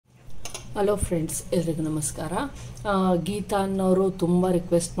Hello friends, ಎಲ್ರಿಗೂ ನಮಸ್ಕಾರ. ಗೀತಾ ಅನ್ನೋರು ತುಂಬ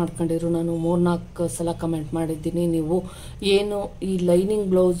ರಿಕ್ವೆಸ್ಟ್ ಮಾಡ್ಕೊಂಡಿದ್ರು. ನಾನು 3-4 ಸಲ ಕಮೆಂಟ್ ಮಾಡಿದ್ದೀನಿ. ನೀವು ಏನು ಈ ಲೈನಿಂಗ್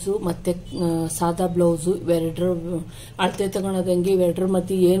ಬ್ಲೌಸು ಮತ್ತು ಸಾದಾ ಬ್ಲೌಸು ಇವೆರಡರ ಅಳತೆ ತಗೊಳೋದಂಗೆ ಇವೆರಡರ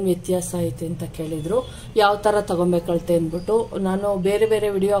ಮಧ್ಯೆ ಏನು ವ್ಯತ್ಯಾಸ ಐತೆ ಅಂತ ಕೇಳಿದರು. ಯಾವ ಥರ ತೊಗೊಬೇಕಳತೆ ಅಂದ್ಬಿಟ್ಟು ನಾನು ಬೇರೆ ಬೇರೆ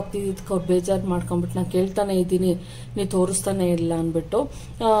ವಿಡಿಯೋ ಹಾಕ್ತಿದ್ದಕ್ಕೆ ಅವ್ರು ಬೇಜಾರು ಮಾಡ್ಕೊಂಬಿಟ್ಟು ನಾನು ಕೇಳ್ತಾನೆ ಇದ್ದೀನಿ, ನೀವು ತೋರಿಸ್ತಾನೆ ಇಲ್ಲ ಅಂದ್ಬಿಟ್ಟು.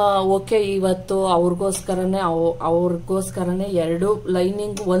 ಓಕೆ, ಇವತ್ತು ಅವ್ರಿಗೋಸ್ಕರನೇ ಎರಡು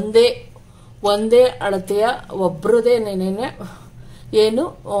ಲೈನಿಂಗ್ ಒಂದೇ ಅಳತೆಯ ಒಬ್ರದೇ ನೆನೆನೆ ಏನು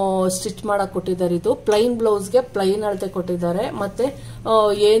ಸ್ಟಿಚ್ ಮಾಡಕ್ ಕೊಟ್ಟಿದ್ದಾರೆ. ಇದು ಪ್ಲೈನ್ ಬ್ಲೌಸ್ಗೆ ಪ್ಲೈನ್ ಅಳತೆ ಕೊಟ್ಟಿದ್ದಾರೆ. ಮತ್ತೆ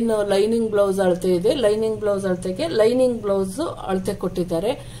ಏನು ಲೈನಿಂಗ್ ಬ್ಲೌಸ್ ಅಳತೆ ಇದೆ, ಲೈನಿಂಗ್ ಬ್ಲೌಸ್ ಅಳತೆಗೆ ಲೈನಿಂಗ್ ಬ್ಲೌಸ್ ಅಳತೆ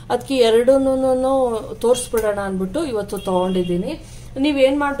ಕೊಟ್ಟಿದ್ದಾರೆ. ಅದಕ್ಕೆ ಎರಡನ್ನೂ ತೋರಿಸ್ಬಿಡೋಣ ಅಂದ್ಬಿಟ್ಟು ಇವತ್ತು ತಗೊಂಡಿದ್ದೀನಿ.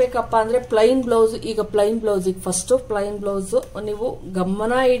 ನೀವೇನ್ ಮಾಡ್ಬೇಕಪ್ಪ ಅಂದ್ರೆ ಪ್ಲೈನ್ ಬ್ಲೌಸಿಗೆ ಫಸ್ಟ್ ಪ್ಲೈನ್ ಬ್ಲೌಸ್ ನೀವು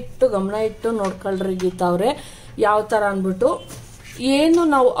ಗಮನ ಇಟ್ಟು ನೋಡ್ಕೊಳ್ರಿ ಗೀತಾವ್ರೆ, ಯಾವ ತರ ಅನ್ಬಿಟ್ಟು ಏನು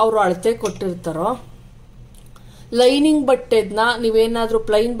ನಾವು ಅವರು ಅಳತೆ ಕೊಟ್ಟಿರ್ತಾರೋ ಲೈನಿಂಗ್ ಬಟ್ಟೆದ್ನ ನೀವೇನಾದ್ರೂ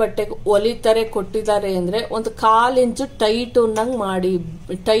ಪ್ಲೈನ್ ಬಟ್ಟೆಗೆ ಹೊಲಿತಾರೆ ಕೊಟ್ಟಿದ್ದಾರೆ ಅಂದ್ರೆ ಒಂದು 1/4 ಇಂಚು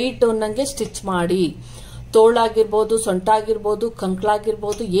ಟೈಟ್ ಅನ್ನಂಗೆ ಸ್ಟಿಚ್ ಮಾಡಿ. ತೋಳಾಗಿರ್ಬೋದು, ಸೊಂಟ ಆಗಿರ್ಬೋದು,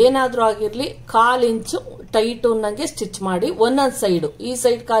 ಕಂಕ್ಳಾಗಿರ್ಬೋದು, ಏನಾದ್ರೂ ಆಗಿರ್ಲಿ 1/4 ಇಂಚು ಟೈಟ್ ಅನ್ನಂಗೆ ಸ್ಟಿಚ್ ಮಾಡಿ. ಒಂದೊಂದ್ ಸೈಡ್, ಈ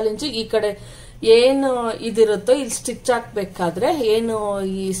ಸೈಡ್ 1/4 ಇಂಚು, ಈ ಕಡೆ ಏನು ಇದಿರುತ್ತೋ ಇಲ್ಲಿ ಸ್ಟಿಚ್ ಹಾಕ್ಬೇಕಾದ್ರೆ ಏನು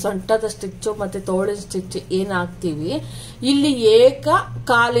ಈ ಸೊಂಟದ ಸ್ಟಿಚ್ ಮತ್ತೆ ತೋಳಿನ ಸ್ಟಿಚ್ ಏನ್ ಹಾಕ್ತಿವಿ ಇಲ್ಲಿ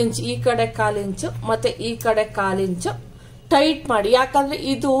 1/4 ಇಂಚ್, ಈ ಕಡೆ 1/4 ಇಂಚು ಮತ್ತೆ ಈ ಕಡೆ 1/4 ಇಂಚು ಟೈಟ್ ಮಾಡಿ. ಯಾಕಂದ್ರೆ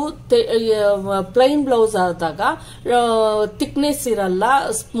ಇದು ಪ್ಲೈನ್ ಬ್ಲೌಸ್ ಆದಾಗ ಥಿಕ್ನೆಸ್ ಇರಲ್ಲ,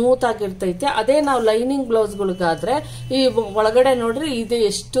 ಸ್ಮೂತ್ ಆಗಿರ್ತೈತೆ. ಅದೇ ನಾವು ಲೈನಿಂಗ್ ಬ್ಲೌಸ್ಗಳಿಗಾದ್ರೆ ಈ ಒಳಗಡೆ ನೋಡ್ರಿ ಇದು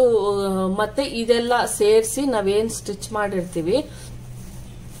ಎಷ್ಟು, ಮತ್ತೆ ಇದೆಲ್ಲ ಸೇರಿಸಿ ನಾವೇನ್ ಸ್ಟಿಚ್ ಮಾಡಿರ್ತೀವಿ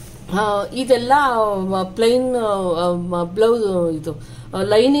ಇದೆಲ್ಲ ಪ್ಲೈನ್ ಬ್ಲೌಸ್, ಇದು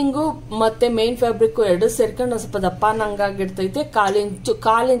ಲೈನಿಂಗು ಮತ್ತೆ ಮೇನ್ ಫ್ಯಾಬ್ರಿಕ್ ಎರಡು ಸೇರ್ಕೊಂಡು ಸ್ವಲ್ಪ ದಪ್ಪ ನಂಗಾಗಿರ್ತೈತೆ.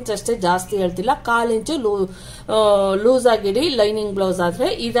 1/4 ಇಂಚ್ ಅಷ್ಟೇ, ಜಾಸ್ತಿ ಹೇಳ್ತಿಲ್ಲ. 1/4 ಇಂಚು ಲೂಸ್ ಆಗಿಡಿ ಲೈನಿಂಗ್ ಬ್ಲೌಸ್ ಆದ್ರೆ.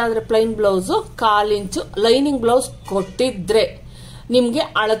 ಇದಾದ್ರೆ ಪ್ಲೈನ್ ಬ್ಲೌಸ್ 1/4 ಇಂಚು ಲೈನಿಂಗ್ ಬ್ಲೌಸ್ ಕೊಟ್ಟಿದ್ರೆ, ನಿಮ್ಗೆ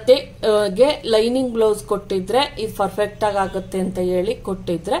ಅಳತೆಗೆ ಲೈನಿಂಗ್ ಬ್ಲೌಸ್ ಕೊಟ್ಟಿದ್ರೆ ಇದು ಪರ್ಫೆಕ್ಟ್ ಆಗುತ್ತೆ ಅಂತ ಹೇಳಿ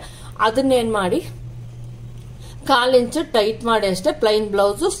ಕೊಟ್ಟಿದ್ರೆ ಅದನ್ನೇನ್ ಮಾಡಿ 1/4 ಇಂಚು ಟೈಟ್ ಮಾಡಿ ಅಷ್ಟೇ ಪ್ಲೈನ್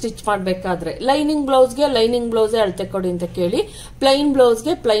ಬ್ಲೌಸ್ ಸ್ಟಿಚ್ ಮಾಡಬೇಕಾದ್ರೆ. ಲೈನಿಂಗ್ ಬ್ಲೌಸ್ಗೆ ಅಳತೆ ಕೊಡಿ ಅಂತ ಕೇಳಿ ಪ್ಲೈನ್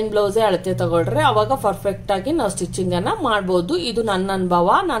ಬ್ಲೌಸ್ಗೆ ಅಳತೆ ತಗೊಳ್ರೆ ಅವಾಗ ಪರ್ಫೆಕ್ಟ್ ಆಗಿ ನಾವು ಸ್ಟಿಚಿಂಗ್ ಅನ್ನ ಮಾಡಬಹುದು. ಇದು ನನ್ನ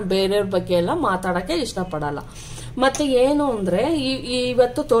ಅನುಭವ, ನಾನು ಬೇರೆಯವ್ರ ಬಗ್ಗೆ ಎಲ್ಲ ಮಾತಾಡಕ್ಕೆ ಇಷ್ಟಪಡಲ್ಲ. ಮತ್ತೆ ಏನು ಅಂದ್ರೆ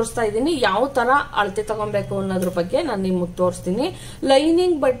ಇವತ್ತು ತೋರಿಸ್ತಾ ಇದ್ದೀನಿ ಯಾವ ತರ ಅಳತೆ ತಗೊಬೇಕು ಅನ್ನೋದ್ರ ಬಗ್ಗೆ ನಾನು ನಿಮಗೆ ತೋರಿಸ್ತೀನಿ.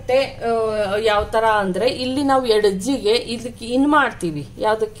 ಲೈನಿಂಗ್ ಬಟ್ಟೆ ಯಾವ ತರ ಅಂದ್ರೆ ಇಲ್ಲಿ ನಾವು ಎಡ್ಜಿಗೆ ಇದಕ್ಕೆ ಇನ್ ಮಾಡ್ತೀವಿ.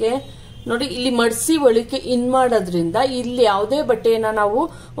 ಯಾವ್ದಕ್ಕೆ ನೋಡಿ, ಇಲ್ಲಿ ಮಡ್ಸಿ ಒಳಿಕೆ ಇನ್ ಮಾಡೋದ್ರಿಂದ ಇಲ್ಲಿ ಯಾವುದೇ ಬಟ್ಟೆಯನ್ನ ನಾವು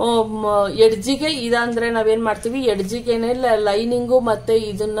ಎಡ್ಜಿಗೆ ಇದಂದ್ರೆ ನಾವೇನ್ ಮಾಡ್ತೀವಿ, ಎಡ್ಜಿಗೆನೆ ಲೈನಿಂಗು ಮತ್ತೆ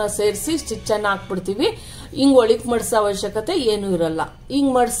ಇದನ್ನ ಸೇರಿಸಿ ಸ್ಟಿಚ್ ಅನ್ನ ಹಾಕ್ಬಿಡ್ತೀವಿ. ಹಿಂಗ್ ಒಳಿಕ್ ಮಡ್ಸೋ ಅವಶ್ಯಕತೆ ಏನು ಇರಲ್ಲ.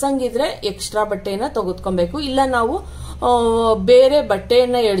 ಹಿಂಗ್ ಮಡ್ಸಂಗಿದ್ರೆ ಎಕ್ಸ್ಟ್ರಾ ಬಟ್ಟೆಯನ್ನ ತೆಗೆದುಕೊಬೇಕು. ಇಲ್ಲ ನಾವು ಬೇರೆ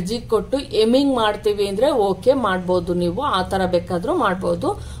ಬಟ್ಟೆಯನ್ನ ಎಡ್ಜಿಗೆ ಕೊಟ್ಟು ಎಮಿಂಗ್ ಮಾಡ್ತೀವಿ ಅಂದ್ರೆ ಓಕೆ, ಮಾಡ್ಬೋದು. ನೀವು ಆ ತರ ಬೇಕಾದ್ರೂ ಮಾಡ್ಬೋದು,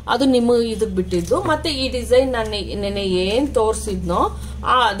 ಅದು ನಿಮ್ಮ ಇದಕ್ ಬಿಟ್ಟಿದ್ದು. ಮತ್ತೆ ಈ ಡಿಸೈನ್ ನಾನು ನೆನೆ ಏನ್ ತೋರ್ಸಿದ್ನೋ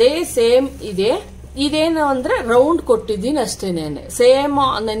ಅದೇ ಸೇಮ್ ಇದೆ. ಇದೇನು ಅಂದ್ರೆ ರೌಂಡ್ ಕೊಟ್ಟಿದ್ದೀನಿ ಅಷ್ಟೇನೇನೆ, ಸೇಮ್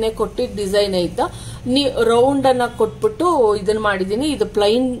ನೆನ್ನೆ ಕೊಟ್ಟಿದ್ದ ಡಿಸೈನ್ ಐತಾ ರೌಂಡ್ ಅನ್ನ ಕೊಟ್ಬಿಟ್ಟು ಇದನ್ನ ಮಾಡಿದೀನಿ. ಇದು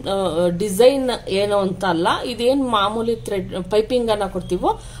ಪ್ಲೈನ್ ಡಿಸೈನ್ ಏನು ಅಂತ ಅಲ್ಲ, ಇದೇನ್ ಮಾಮೂಲಿ ಥ್ರೆಡ್ ಪೈಪಿಂಗ್ ಅನ್ನ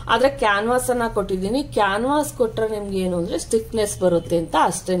ಕೊಡ್ತೀವೋ ಆದ್ರೆ ಕ್ಯಾನ್ವಾಸ್ ಅನ್ನ ಕೊಟ್ಟಿದ್ದೀನಿ. ಕ್ಯಾನ್ವಾಸ್ ಕೊಟ್ರೆ ನಿಮ್ಗೆ ಏನು ಅಂದ್ರೆ ಸ್ಟಿಫ್ನೆಸ್ ಬರುತ್ತೆ ಅಂತ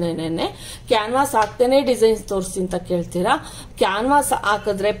ಅಷ್ಟೇನೇನೆ. ಕ್ಯಾನ್ವಾಸ್ ಹಾಕ್ತೇನೆ ಡಿಸೈನ್ಸ್ ತೋರಿಸಿ ಅಂತ ಕೇಳ್ತೀರಾ. ಕ್ಯಾನ್ವಾಸ್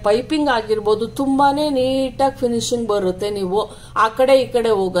ಹಾಕಿದ್ರೆ ಪೈಪಿಂಗ್ ಆಗಿರ್ಬೋದು ತುಂಬಾನೇ ನೀಟಾಗಿ ಫಿನಿಶಿಂಗ್ ಬರುತ್ತೆ. ನೀವು ಆ ಕಡೆ ಈ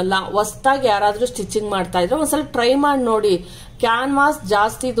ಕಡೆ ಹೋಗಲ್ಲ. ಹೊಸದಾಗಿ ಯಾರಾದ್ರೂ ಸ್ಟಿಚಿಂಗ್ ಮಾಡ್ತಾ ಇದ್ರೆ ಒಂದ್ಸಲ ಟ್ರೈ ಮಾಡಿ ನೋಡಿ. ಕ್ಯಾನ್ವಾಸ್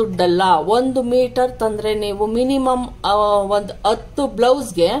ಜಾಸ್ತಿ ದುಡ್ಡಲ್ಲ. 1 ಮೀಟರ್ ತಂದ್ರೆ ನೀವು ಮಿನಿಮಮ್ ಒಂದು 10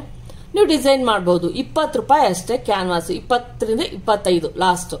 ಬ್ಲೌಸ್ಗೆ ನೀವು ಡಿಸೈನ್ ಮಾಡಬಹುದು. 20 ರೂಪಾಯಿ ಅಷ್ಟೇ ಕ್ಯಾನ್ವಾಸ್. 20ರಿಂದ 25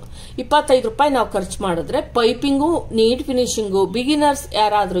 ಲಾಸ್ಟ್ 25 ರೂಪಾಯಿ ನಾವು ಖರ್ಚು ಮಾಡಿದ್ರೆ ಪೈಪಿಂಗು ನೀಟ್ ಫಿನಿಶಿಂಗು. ಬಿಗಿನರ್ಸ್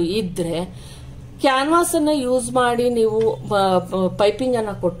ಯಾರಾದ್ರೂ ಇದ್ರೆ ಕ್ಯಾನ್ವಾಸ್ ಅನ್ನ ಯೂಸ್ ಮಾಡಿ ನೀವು ಪೈಪಿಂಗ್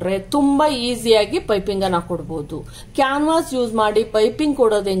ಅನ್ನ ಕೊಟ್ರೆ ತುಂಬಾ ಈಸಿಯಾಗಿ ಪೈಪಿಂಗ್ ಅನ್ನ ಕೊಡಬಹುದು. ಕ್ಯಾನ್ವಾಸ್ ಯೂಸ್ ಮಾಡಿ ಪೈಪಿಂಗ್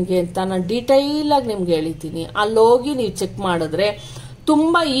ಕೊಡೋದು ಹೆಂಗೆ ಅಂತ ನಾನು ಡೀಟೈಲ್ ಆಗಿ ನಿಮ್ಗೆ ಹೇಳಿದ್ದೀನಿ. ಅಲ್ಲೋಗಿ ನೀವು ಚೆಕ್ ಮಾಡಿದ್ರೆ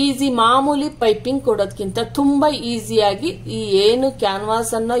ತುಂಬಾ ಈಸಿ. ಮಾಮೂಲಿ ಪೈಪಿಂಗ್ ಕೊಡೋದಕ್ಕಿಂತ ತುಂಬಾ ಈಸಿಯಾಗಿ ಈ ಏನು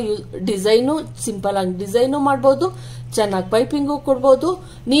ಕ್ಯಾನ್ವಾಸ್ ಅನ್ನ ಡಿಸೈನು ಸಿಂಪಲ್ ಆಗಿ ಡಿಸೈನು ಮಾಡಬಹುದು, ಚೆನ್ನಾಗಿ ಪೈಪಿಂಗು ಕೊಡಬಹುದು.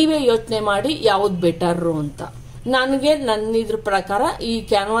 ನೀವೇ ಯೋಚನೆ ಮಾಡಿ ಯಾವ್ದು ಬೆಟರ್ ಅಂತ. ನನಗೆ ನನ್ನ ಇದ್ರ ಪ್ರಕಾರ ಈ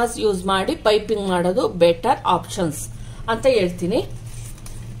ಕ್ಯಾನ್ವಾಸ್ ಯೂಸ್ ಮಾಡಿ ಪೈಪಿಂಗ್ ಮಾಡೋದು ಬೆಟರ್ ಆಪ್ಷನ್ಸ್ ಅಂತ ಹೇಳ್ತೀನಿ.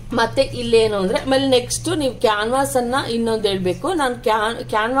 ಮತ್ತೆ ಇಲ್ಲೇನು ಅಂದ್ರೆ ಆಮೇಲೆ ನೆಕ್ಸ್ಟ್ ನೀವು ಕ್ಯಾನ್ವಾಸ್ ಅನ್ನ ಇನ್ನೊಂದು ಹೇಳ್ಬೇಕು. ನಾನು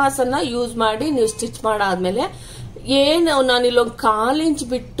ಕ್ಯಾನ್ವಾಸ್ ಅನ್ನ ಯೂಸ್ ಮಾಡಿ ನೀವು ಸ್ಟಿಚ್ ಮಾಡಾದ್ಮೇಲೆ ಏನು ನಾನು ಇಲ್ಲೊಂದು 1/4 ಇಂಚ್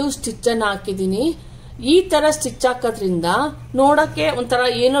ಬಿಟ್ಟು ಸ್ಟಿಚ್ ಅನ್ನ ಹಾಕಿದೀನಿ. ಈ ತರ ಸ್ಟಿಚ್ ಹಾಕೋದ್ರಿಂದ ನೋಡಕ್ಕೆ ಒಂಥರ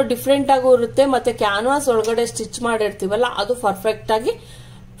ಏನೋ ಡಿಫ್ರೆಂಟ್ ಆಗು ಇರುತ್ತೆ. ಮತ್ತೆ ಕ್ಯಾನ್ವಾಸ್ ಒಳಗಡೆ ಸ್ಟಿಚ್ ಮಾಡಿರ್ತೀವಲ್ಲ ಅದು ಪರ್ಫೆಕ್ಟ್ ಆಗಿ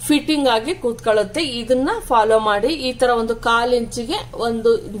ಫಿಟ್ಟಿಂಗ್ ಆಗಿ ಕೂತ್ಕೊಳ್ಳುತ್ತೆ. ಇದನ್ನ ಫಾಲೋ ಮಾಡಿ. ಈ ತರ ಒಂದು 1/4 ಇಂಚಿಗೆ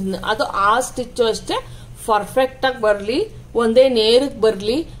ಒಂದು ಅದು ಆ ಸ್ಟಿಚ್ ಅಷ್ಟೇ ಪರ್ಫೆಕ್ಟ್ ಆಗಿ ಬರ್ಲಿ, ಒಂದೇ ನೇರಕ್ಕೆ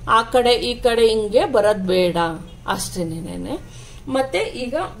ಬರ್ಲಿ, ಆ ಕಡೆ ಈ ಕಡೆ ಹಿಂಗೆ ಬರೋದ್ ಬೇಡ ಅಷ್ಟೇನೇನೆ. ಮತ್ತೆ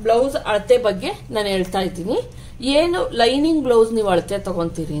ಈಗ ಬ್ಲೌಸ್ ಅಳತೆ ಬಗ್ಗೆ ನಾನು ಹೇಳ್ತಾ ಇದ್ದೀನಿ. ಏನು ಲೈನಿಂಗ್ ಬ್ಲೌಸ್ ನೀವು ಅಳತೆ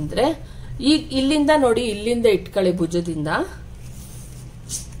ತಗೊಂತೀರಿ ಅಂದ್ರೆ ಈಗ ಇಲ್ಲಿಂದ ನೋಡಿ, ಇಲ್ಲಿಂದ ಇಟ್ಕೊಳ್ಳಿ ಭುಜದಿಂದ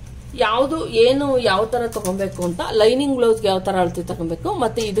ಯಾವುದು ಏನು ಯಾವ ತರ ತಗೊಬೇಕು ಅಂತ. ಲೈನಿಂಗ್ ಬ್ಲೌಸ್ಗೆ ಯಾವ ತರ ಅಳತೆ ತಗೊಬೇಕು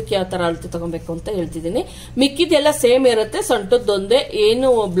ಮತ್ತೆ ಇದಕ್ಕೆ ಯಾವ ತರ ಅಳತೆ ತಗೊಬೇಕು ಅಂತ ಹೇಳ್ತಿದ್ದೀನಿ. ಮಿಕ್ಕಿದೆಲ್ಲ ಸೇಮ್ ಇರುತ್ತೆ, ಸೊಂಟದ್ದೊಂದೇ ಏನು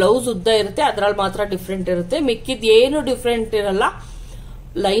ಬ್ಲೌಸ್ ಉದ್ದ ಇರುತ್ತೆ ಅದ್ರಲ್ಲಿ ಮಾತ್ರ ಡಿಫ್ರೆಂಟ್ ಇರುತ್ತೆ. ಮಿಕ್ಕಿದ್ ಏನು ಡಿಫ್ರೆಂಟ್ ಇರಲ್ಲ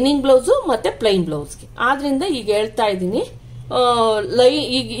ಲೈನಿಂಗ್ ಬ್ಲೌಸ್ ಮತ್ತೆ ಪ್ಲೈನ್ ಬ್ಲೌಸ್ಗೆ. ಆದ್ರಿಂದ ಈಗ ಹೇಳ್ತಾ ಇದ್ದೀನಿ,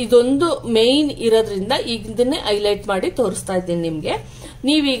 ಈಗ ಇದೊಂದು ಮೇನ್ ಇರೋದ್ರಿಂದ ಈಗ ಇದನ್ನೇ ಹೈಲೈಟ್ ಮಾಡಿ ತೋರಿಸ್ತಾ ಇದ್ದೀನಿ ನಿಮ್ಗೆ.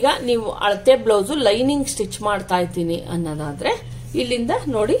 ನೀವು ಅಳತೆ ಬ್ಲೌಸ್ ಲೈನಿಂಗ್ ಸ್ಟಿಚ್ ಮಾಡ್ತಾ ಇದ್ದೀನಿ ಅನ್ನೋದಾದ್ರೆ ಇಲ್ಲಿಂದ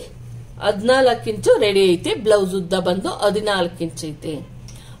ನೋಡಿ 14 ಇಂಚು ರೆಡಿ ಐತಿ. ಬ್ಲೌಸ್ ಉದ್ದ ಬಂದು 14 ಇಂಚ್ ಐತಿ.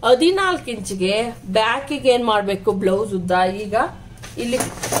 14 ಇಂಚಿಗೆ ಬ್ಯಾಕಿಗೆ ಏನ್ ಮಾಡ್ಬೇಕು ಬ್ಲೌಸ್ ಉದ್ದ. ಈಗ ಇಲ್ಲಿ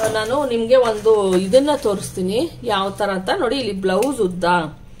ನಾನು ನಿಮ್ಗೆ ಒಂದು ಇದನ್ನ ತೋರಿಸ್ತೀನಿ ಯಾವ ತರ ಅಂತ ನೋಡಿ. ಇಲ್ಲಿ ಬ್ಲೌಸ್ ಉದ್ದ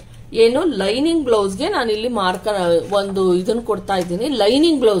ಏನು ಲೈನಿಂಗ್ ಬ್ಲೌಸ್ಗೆ ನಾನು ಇಲ್ಲಿ ಮಾರ್ಕರ್ ಒಂದು ಇದನ್ನ ಕೊಡ್ತಾ ಇದ್ದೀನಿ.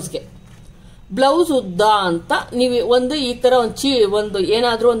 ಲೈನಿಂಗ್ ಬ್ಲೌಸ್ಗೆ ಬ್ಲೌಸ್ ಉದ್ದ ಅಂತ ನೀವು ಒಂದು ಈ ತರ ಒಂದು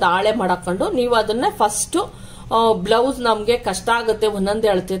ಏನಾದ್ರೂ ಒಂದು ಆಳೆ ಮಾಡಕೊಂಡು ನೀವು ಅದನ್ನ ಫಸ್ಟ್ ಬ್ಲೌಸ್ ನಮ್ಗೆ ಕಷ್ಟ ಆಗುತ್ತೆ ಒಂದೊಂದೇ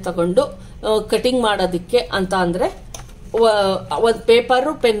ಅಳತೆ ತಗೊಂಡು ಕಟಿಂಗ್ ಮಾಡೋದಿಕ್ಕೆ ಅಂತ ಅಂದ್ರೆ ಒಂದ್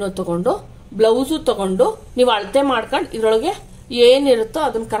ಪೇಪರು ಪೆನ್ನು ತಗೊಂಡು ಬ್ಲೌಸು ತಗೊಂಡು ನೀವು ಅಳತೆ ಮಾಡ್ಕೊಂಡು ಇದ್ರೊಳಗೆ ಏನಿರುತ್ತೋ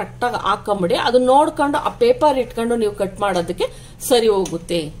ಅದನ್ನ ಕರೆಕ್ಟ್ ಆಗಿ ಹಾಕೊಂಬಿಡಿ. ಅದನ್ನ ನೋಡ್ಕೊಂಡು ಆ ಪೇಪರ್ ಇಟ್ಕೊಂಡು ನೀವು ಕಟ್ ಮಾಡೋದಕ್ಕೆ ಸರಿ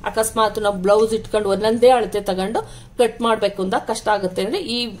ಹೋಗುತ್ತೆ. ಅಕಸ್ಮಾತ್ ನಾವು ಬ್ಲೌಸ್ ಇಟ್ಕೊಂಡು ಒಂದೊಂದೇ ಅಳತೆ ತಗೊಂಡು ಕಟ್ ಮಾಡ್ಬೇಕು ಅಂತ ಕಷ್ಟ ಆಗುತ್ತೆ ಅಂದ್ರೆ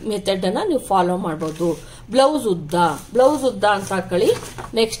ಈ ಮೆಥಡ್ ಅನ್ನ ನೀವು ಫಾಲೋ ಮಾಡಬಹುದು. ಬ್ಲೌಸ್ ಉದ್ದ ಅಂತ ಹಾಕೊಳ್ಳಿ.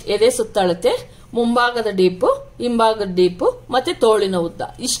 ನೆಕ್ಸ್ಟ್ ಎದೆ ಸುತ್ತಳತೆ, ಮುಂಭಾಗದ ಡೀಪು, ಹಿಂಭಾಗದ ಡೀಪು ಮತ್ತೆ ತೋಳಿನ ಉದ್ದ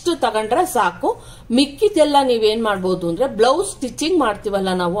ಇಷ್ಟು ತಗೊಂಡ್ರೆ ಸಾಕು. ಮಿಕ್ಕಿದೆಲ್ಲ ನೀವೇನ್ ಮಾಡ್ಬೋದು ಅಂದ್ರೆ ಬ್ಲೌಸ್ ಸ್ಟಿಚಿಂಗ್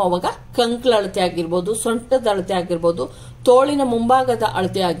ಮಾಡ್ತೀವಲ್ಲ ನಾವು ಅವಾಗ ಕಂಕ್ಳ ಅಳತೆ ಆಗಿರ್ಬೋದು, ಸೊಂಟದ ಅಳತೆ ಆಗಿರ್ಬೋದು, ತೋಳಿನ ಮುಂಭಾಗದ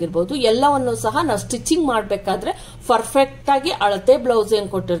ಅಳತೆ ಆಗಿರ್ಬೋದು, ಎಲ್ಲವನ್ನು ಸಹ ನಾವು ಸ್ಟಿಚಿಂಗ್ ಮಾಡ್ಬೇಕಾದ್ರೆ ಪರ್ಫೆಕ್ಟ್ ಆಗಿ ಅಳತೆ ಬ್ಲೌಸ್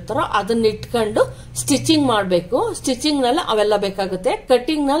ಏನ್ ಕೊಟ್ಟಿರ್ತಾರೋ ಅದನ್ನ ಇಟ್ಕೊಂಡು ಸ್ಟಿಚಿಂಗ್ ಮಾಡ್ಬೇಕು. ಸ್ಟಿಚಿಂಗ್ ನಲ್ಲಿ ಅವೆಲ್ಲ ಬೇಕಾಗುತ್ತೆ,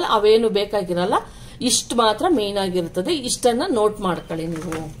 ಕಟಿಂಗ್ ನಲ್ಲಿ ಅವೇನು ಬೇಕಾಗಿರಲ್ಲ. ಇಷ್ಟು ಮಾತ್ರ ಮೇನ್ ಆಗಿರ್ತದೆ. ಇಷ್ಟನ್ನ ನೋಟ್ ಮಾಡ್ಕೊಳ್ಳಿ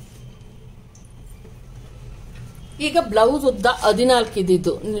ನೀವು. ಈಗ ಬ್ಲೌಸ್ ಉದ್ದ 14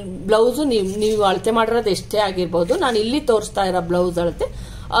 ಇದ್ದಿದ್ದು ಬ್ಲೌಸ್ ನೀವು ಅಳತೆ ಮಾಡಿರೋದು ಎಷ್ಟೇ ಆಗಿರ್ಬೋದು. ನಾನು ಇಲ್ಲಿ ತೋರಿಸ್ತಾ ಇರೋ ಬ್ಲೌಸ್ ಅಳತೆ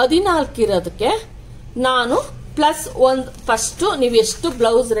 14 ಇರೋದಕ್ಕೆ ನಾನು ಪ್ಲಸ್ ಫಸ್ಟ್ ನೀವು ಎಷ್ಟು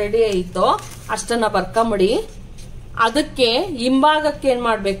ಬ್ಲೌಸ್ ರೆಡಿ ಆಯ್ತೋ ಅಷ್ಟನ್ನ ಬರ್ಕೊಂಬಿಡಿ. ಅದಕ್ಕೆ ಹಿಂಭಾಗಕ್ಕೆ ಏನ್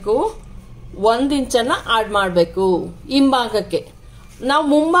ಮಾಡ್ಬೇಕು 1 ಇಂಚನ್ನ ಆಡ್ ಮಾಡ್ಬೇಕು. ಹಿಂಭಾಗಕ್ಕೆ ನಾವು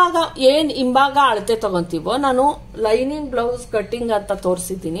ಮುಂಭಾಗ ಹಿಂಭಾಗ ಅಳತೆ ತಗೊಂತೀವೋ, ನಾನು ಲೈನಿಂಗ್ ಬ್ಲೌಸ್ ಕಟಿಂಗ್ ಅಂತ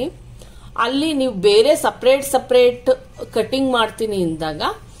ತೋರಿಸಿದ್ದೀನಿ. ಅಲ್ಲಿ ನೀವು ಬೇರೆ ಸಪ್ರೇಟ್ ಕಟಿಂಗ್ ಮಾಡ್ತೀನಿ ಅಂದಾಗ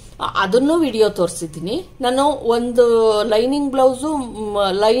ಅದನ್ನು ವಿಡಿಯೋ ತೋರಿಸಿದ್ದೀನಿ ನಾನು. ಒಂದು ಲೈನಿಂಗ್ ಬ್ಲೌಸು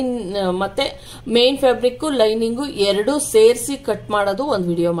ಮತ್ತೆ ಮೇನ್ ಫ್ಯಾಬ್ರಿಕ್ ಲೈನಿಂಗು ಎರಡೂ ಸೇರಿಸಿ ಕಟ್ ಮಾಡೋದು ಒಂದು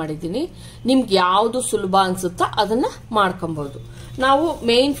ವಿಡಿಯೋ ಮಾಡಿದ್ದೀನಿ. ನಿಮ್ಗೆ ಯಾವುದು ಸುಲಭ ಅನ್ಸುತ್ತಾ ಅದನ್ನ ಮಾಡ್ಕೊಬಹುದು. ನಾವು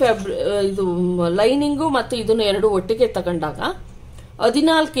ಮೇನ್ ಇದು ಲೈನಿಂಗು ಮತ್ತೆ ಇದನ್ನು ಎರಡು ಒಟ್ಟಿಗೆ ತಗೊಂಡಾಗ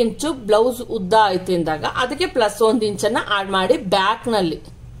 14 ಇಂಚು ಬ್ಲೌಸ್ ಉದ್ದ ಐತೆ ಅಂದಾಗ ಅದಕ್ಕೆ ಪ್ಲಸ್ 1 ಇಂಚನ್ನ ಆಡ್ ಮಾಡಿ ಬ್ಯಾಕ್ ನಲ್ಲಿ.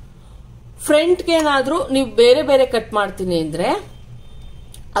 ಫ್ರಂಟ್ಗೆ ಏನಾದ್ರೂ ನೀವು ಬೇರೆ ಬೇರೆ ಕಟ್ ಮಾಡ್ತೀನಿ ಅಂದ್ರೆ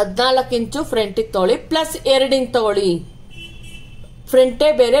 14 ಇಂಚು ಫ್ರಂಟಿಗೆ ತಗೊಳ್ಳಿ, ಪ್ಲಸ್ 2 ಇಂಚ್ ತಗೊಳ್ಳಿ. ಫ್ರಂಟೇ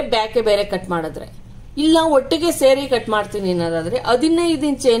ಬೇರೆ ಬ್ಯಾಕೆ ಬೇರೆ ಕಟ್ ಮಾಡಿದ್ರೆ. ಇಲ್ಲ ಒಟ್ಟಿಗೆ ಸೇರಿ ಕಟ್ ಮಾಡ್ತೀನಿ ಅನ್ನೋದಾದ್ರೆ 15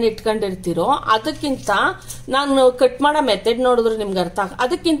 ಇಂಚ್ ಏನ್ ಇಟ್ಕೊಂಡಿರ್ತೀರೋ ಅದಕ್ಕಿಂತ ನಾನು ಕಟ್ ಮಾಡೋ ಮೆಥಡ್ ನೋಡಿದ್ರೆ ನಿಮ್ಗೆ ಅರ್ಥ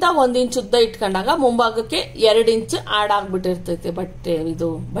ಅದಕ್ಕಿಂತ 1 ಇಂಚ್ ಉದ್ದ ಇಟ್ಕೊಂಡಾಗ ಮುಂಭಾಗಕ್ಕೆ 2 ಇಂಚ್ ಆಡ್ ಆಗ್ಬಿಟ್ಟಿರ್ತೈತೆ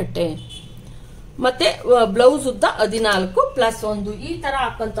ಬಟ್ಟೆ. ಮತ್ತೆ ಬ್ಲೌಸ್ ಉದ್ದ 14 ಪ್ಲಸ್ 1 ಈ ತರ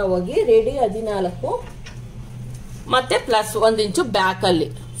ಹಾಕಂತ ಹೋಗಿ ರೆಡಿ 14 ಮತ್ತೆ ಪ್ಲಸ್ 1 ಇಂಚು ಬ್ಯಾಕ್ ಅಲ್ಲಿ.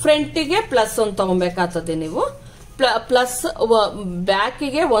 ಫ್ರಂಟಿಗೆ ಪ್ಲಸ್ 1 ತಗೊಬೇಕಾಗ್ತದೆ ನೀವು. ಪ್ಲಸ್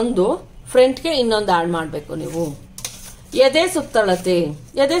ಬ್ಯಾಕಿಗೆ 1, ಫ್ರಂಟ್ಗೆ ಇನ್ನೊಂದು ಆಡ್ ಮಾಡ್ಬೇಕು ನೀವು. ಎದೆ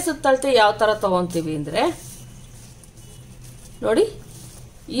ಸುತ್ತಳತೆ ಯಾವ ತರ ತಗೊಂತೀವಿ ಅಂದ್ರೆ ನೋಡಿ,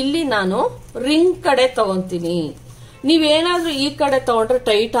 ಇಲ್ಲಿ ನಾನು ರಿಂಗ್ ಕಡೆ ತಗೊಂತೀನಿ. ನೀವೇನಾದ್ರೂ ಈ ಕಡೆ ತಗೊಂಡ್ರೆ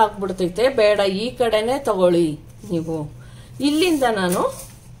ಟೈಟ್ ಆಗ್ಬಿಡ್ತೈತೆ, ಬೇಡ ಈ ಕಡೆನೆ ತಗೊಳ್ಳಿ ನೀವು. ಇಲ್ಲಿಂದ ನಾನು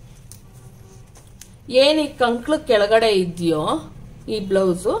ಏನ್ ಈ ಕಂಕ್ಳು ಕೆಳಗಡೆ ಇದೆಯೋ ಈ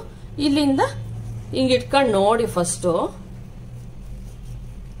ಬ್ಲೌಸು ಇಲ್ಲಿಂದ ಹಿಂಗ್ ಇಟ್ಕೊಂಡು ನೋಡಿ. ಫಸ್ಟ್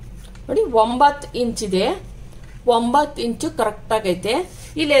ನೋಡಿ 9 ಇಂಚ್ ಇದೆ, 9 ಇಂಚು ಕರೆಕ್ಟ್ ಆಗೈತೆ.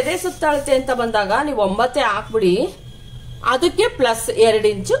 ಇಲ್ಲಿ ಎದೆ ಸುತ್ತಳತೆ ಅಂತ ಬಂದಾಗ ನೀವು 9 ಹಾಕ್ಬಿಡಿ, ಅದಕ್ಕೆ ಪ್ಲಸ್ 2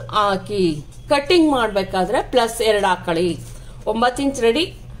 ಇಂಚು ಹಾಕಿ. ಕಟಿಂಗ್ ಮಾಡ್ಬೇಕಾದ್ರೆ ಪ್ಲಸ್ 2 ಹಾಕೊಳ್ಳಿ. 9 ಇಂಚ್ ರೆಡಿ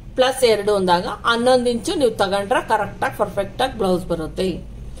ಪ್ಲಸ್ 2 ಅಂದಾಗ 11 ಇಂಚು ನೀವು ತಗೊಂಡ್ರೆ ಕರೆಕ್ಟ್ ಆಗಿ ಪರ್ಫೆಕ್ಟ್ ಆಗಿ ಬ್ಲೌಸ್ ಬರುತ್ತೆ.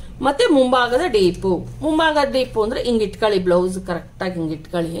 ಮತ್ತೆ ಮುಂಭಾಗದ ಡೀಪು ಅಂದ್ರೆ ಹಿಂಗ್ ಇಟ್ಕೊಳ್ಳಿ. ಬ್ಲೌಸ್ ಕರೆಕ್ಟ್ ಆಗಿ ಹಿಂಗ್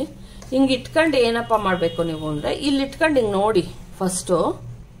ಇಟ್ಕೊಳ್ಳಿ. ಹಿಂಗ್ ಇಟ್ಕೊಂಡು ಏನಪ್ಪಾ ಮಾಡ್ಬೇಕು ನೀವು ಅಂದ್ರೆ ಇಲ್ಲಿ ಇಟ್ಕೊಂಡು ಹಿಂಗ್ ನೋಡಿ. ಫಸ್ಟ್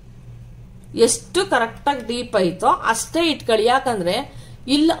ಎಷ್ಟು ಕರೆಕ್ಟಾಗಿ ಡೀಪ್ ಐತೋ ಅಷ್ಟೇ ಇಟ್ಕೊಳ್ಳಿ. ಯಾಕಂದ್ರೆ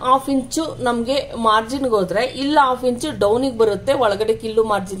ಇಲ್ಲಿ 1/2 ಇಂಚು ನಮ್ಗೆ ಮಾರ್ಜಿನ್ಗೆ ಹೋದ್ರೆ ಇಲ್ಲಿ 1/2 ಇಂಚು ಡೌನಿಗೆ ಬರುತ್ತೆ, ಒಳಗಡೆ ಕಿಲ್ಲು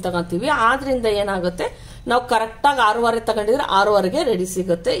ಮಾರ್ಜಿನ್ ತಗೊಂತೀವಿ. ಆದ್ರಿಂದ ಏನಾಗುತ್ತೆ, ನಾವು ಕರೆಕ್ಟಾಗಿ 6.5 ತಗೊಂಡಿದ್ರೆ 6.5ಗೆ ರೆಡಿ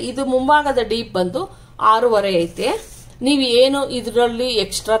ಸಿಗುತ್ತೆ. ಇದು ಮುಂಭಾಗದ ಡೀಪ್ ಬಂದು 6.5 ಐತೆ. ನೀವು ಏನು ಇದರಲ್ಲಿ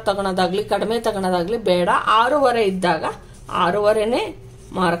ಎಕ್ಸ್ಟ್ರಾ ತಗೊಳೋದಾಗ್ಲಿ ಕಡಿಮೆ ತಗೊಳೋದಾಗ್ಲಿ ಬೇಡ. 6.5 ಇದ್ದಾಗ 6.5ನೇ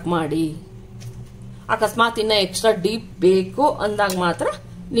ಮಾರ್ಕ್ ಮಾಡಿ. ಅಕಸ್ಮಾತ್ ಇನ್ನ ಎಕ್ಸ್ಟ್ರಾ ಡೀಪ್ ಬೇಕು ಅಂದಾಗ ಮಾತ್ರ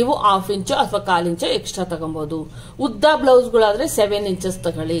ನೀವು 1/2 ಇಂಚು ಅಥವಾ 1/4 ಇಂಚು ಎಕ್ಸ್ಟ್ರಾ ತಗೊಬಹುದು. ಉದ್ದ ಬ್ಲೌಸ್ಗಳಾದ್ರೆ 7 ಇಂಚಸ್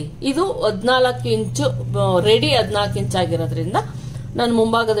ತಗೊಳ್ಳಿ. ಇದು 14 ಇಂಚು ರೆಡಿ 14 ಇಂಚ್ ಆಗಿರೋದ್ರಿಂದ ನಾನು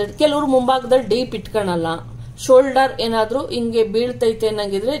ಮುಂಭಾಗದಲ್ಲಿ, ಕೆಲವರು ಮುಂಭಾಗದಲ್ಲಿ ಡೀಪ್ ಇಟ್ಕೊಳಲ್ಲ, ಶೋಲ್ಡರ್ ಏನಾದ್ರೂ ಹಿಂಗೆ ಬೀಳ್ತೈತೆ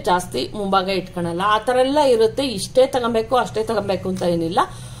ಅನ್ನಂಗಿದ್ರೆ ಜಾಸ್ತಿ ಮುಂಭಾಗ ಇಟ್ಕೊಳಲ್ಲ. ಆ ತರ ಎಲ್ಲ ಇರುತ್ತೆ. ಇಷ್ಟೇ ತಗೊಬೇಕು ಅಷ್ಟೇ ತಗೊಬೇಕು ಅಂತ ಏನಿಲ್ಲ.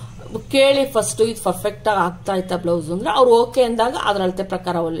 ಕೇಳಿ ಫಸ್ಟ್ ಇದು ಪರ್ಫೆಕ್ಟ್ ಆಗಿ ಆಗ್ತಾ ಇತ್ತ ಬ್ಲೌಸ್ ಅಂದ್ರೆ ಅವ್ರು ಓಕೆ ಅಂದಾಗ ಅದ್ರ ಅಳತೆ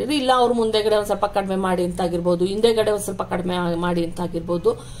ಪ್ರಕಾರ ಹೊಲಿರಿ. ಇಲ್ಲ ಅವ್ರು ಮುಂದೆಗಡೆ ಒಂದ್ ಸ್ವಲ್ಪ ಕಡಿಮೆ ಮಾಡಿ ಅಂತ ಆಗಿರ್ಬೋದು, ಹಿಂದೆಗಡೆ ಒಂದ್ ಸ್ವಲ್ಪ ಕಡಿಮೆ ಮಾಡಿ ಅಂತ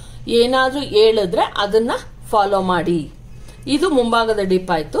ಆಗಿರ್ಬೋದು. ಏನಾದ್ರೂ ಹೇಳಿದ್ರೆ ಅದನ್ನ ಫಾಲೋ ಮಾಡಿ. ಇದು ಮುಂಭಾಗದ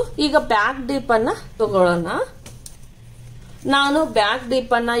ಡೀಪ್ ಆಯ್ತು. ಈಗ ಬ್ಯಾಕ್ ಡೀಪ್ ಅನ್ನ ತಗೊಳ್ಳೋಣ. ನಾನು ಬ್ಯಾಕ್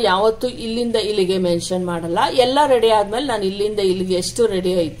ಡೀಪ್ ಅನ್ನ ಯಾವತ್ತು ಇಲ್ಲಿಂದ ಇಲ್ಲಿಗೆ ಮೆನ್ಷನ್ ಮಾಡಲ್ಲ. ಎಲ್ಲ ರೆಡಿ ಆದ್ಮೇಲೆ ನಾನು ಇಲ್ಲಿಂದ ಇಲ್ಲಿಗೆ ಎಷ್ಟು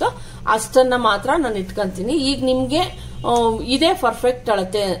ರೆಡಿ ಆಯ್ತೋ ಅಷ್ಟನ್ನ ಮಾತ್ರ ನಾನು ಇಟ್ಕೊಂತೀನಿ. ಈಗ ನಿಮ್ಗೆ ಇದೇ ಪರ್ಫೆಕ್ಟ್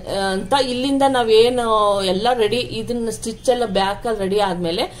ಅಳತೆ ಅಂತ ಇಲ್ಲಿಂದ ನಾವೇನು ಎಲ್ಲ ರೆಡಿ, ಇದನ್ನ ಸ್ಟಿಚ್ ಎಲ್ಲ ಬ್ಯಾಕ್ ಅಲ್ಲಿ ರೆಡಿ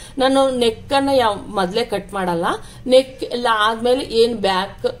ಆದ್ಮೇಲೆ ನಾನು ನೆಕ್ ಅನ್ನ ಮೊದ್ಲೇ ಕಟ್ ಮಾಡಲ್ಲ. ನೆಕ್ ಎಲ್ಲ ಆದ್ಮೇಲೆ ಏನ್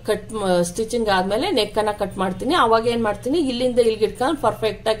ಬ್ಯಾಕ್ ಕಟ್ ಸ್ಟಿಚಿಂಗ್ ಆದ್ಮೇಲೆ ನೆಕ್ ಅನ್ನ ಕಟ್ ಮಾಡ್ತೀನಿ. ಅವಾಗ ಏನ್ ಮಾಡ್ತೀನಿ, ಇಲ್ಲಿಂದ ಇಲ್ಲಿಗೆ ಇಟ್ಕೊಂಡು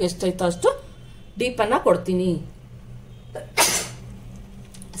ಪರ್ಫೆಕ್ಟ್ ಆಗಿ ಎಷ್ಟೈತೋ ಅಷ್ಟು ಡೀಪ್ ಅನ್ನ ಕೊಡ್ತೀನಿ.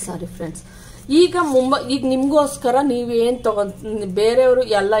 Sorry friends. ಈಗ ಈಗ ನಿಮ್ಗೋಸ್ಕರ ನೀವೇನ್ ಬೇರೆಯವರು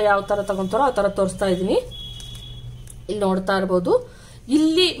ಎಲ್ಲ ಯಾವ ತರ ತಗೊಂತಾರೋ ಆ ತರ ತೋರಿಸ್ತಾ ಇದೀನಿ. ಇಲ್ಲಿ ನೋಡ್ತಾ ಇರ್ಬೋದು.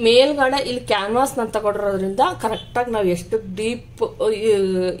 ಇಲ್ಲಿ ಮೇಲ್ಗಡೆ ಇಲ್ಲಿ ಕ್ಯಾನ್ವಾಸ್ ನಾನು ತಗೊಂಡಿರೋದ್ರಿಂದ ಕರೆಕ್ಟಾಗಿ ನಾವು ಎಷ್ಟು ಡೀಪ್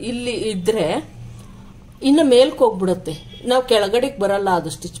ಇಲ್ಲಿ ಇದ್ರೆ ಇನ್ನು ಮೇಲ್ಕ್ ಹೋಗ್ಬಿಡುತ್ತೆ, ನಾವು ಕೆಳಗಡೆಗೆ ಬರಲ್ಲ ಅದು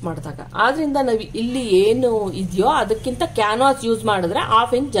ಸ್ಟಿಚ್ ಮಾಡಿದಾಗ. ಆದ್ರಿಂದ ನಾವು ಇಲ್ಲಿ ಏನು ಇದೆಯೋ ಅದಕ್ಕಿಂತ ಕ್ಯಾನ್ವಾಸ್ ಯೂಸ್ ಮಾಡಿದ್ರೆ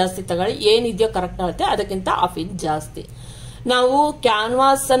 1/2 ಇಂಚ್ ಜಾಸ್ತಿ ತಗೊಳ್ಳಿ. ಏನಿದೆಯೋ ಕರೆಕ್ಟ್ ಆಗುತ್ತೆ ಅದಕ್ಕಿಂತ 1/2 ಇಂಚ್ ಜಾಸ್ತಿ. ನಾವು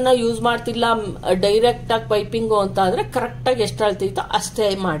ಕ್ಯಾನ್ವಾಸ್ ಅನ್ನ ಯೂಸ್ ಮಾಡ್ತಿಲ್ಲ, ಡೈರೆಕ್ಟ್ ಆಗಿ ಪೈಪಿಂಗು ಅಂತ ಆದ್ರೆ ಕರೆಕ್ಟ್ ಆಗಿ ಎಷ್ಟು ಅಳ್ತೈತೋ ಅಷ್ಟೇ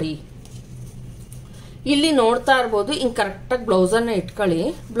ಮಾಡಿ. ಇಲ್ಲಿ ನೋಡ್ತಾ ಇರ್ಬೋದು. ಹಿಂಗ್ ಕರೆಕ್ಟ್ ಆಗಿ ಬ್ಲೌಸ್ ಅನ್ನ ಇಟ್ಕೊಳ್ಳಿ.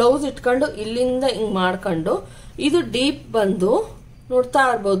 ಬ್ಲೌಸ್ ಇಟ್ಕೊಂಡು ಇಲ್ಲಿಂದ ಹಿಂಗ್ ಮಾಡ್ಕೊಂಡು ಇದು ಡೀಪ್ ಬಂದು ನೋಡ್ತಾ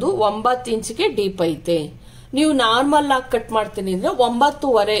ಇರ್ಬೋದು 9 ಇಂಚ್ಗೆ ಡೀಪ್ ಐತೆ. ನೀವು ನಾರ್ಮಲ್ ಆಗಿ ಕಟ್ ಮಾಡ್ತೀನಿ ಅಂದ್ರೆ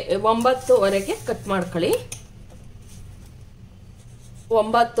 9.5ಗೆ ಕಟ್ ಮಾಡ್ಕೊಳ್ಳಿ.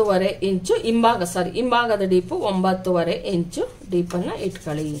 9.5 ಇಂಚು ಹಿಂಭಾಗದ ಡೀಪು 9.5 ಇಂಚು ಡೀಪ್ ಅನ್ನ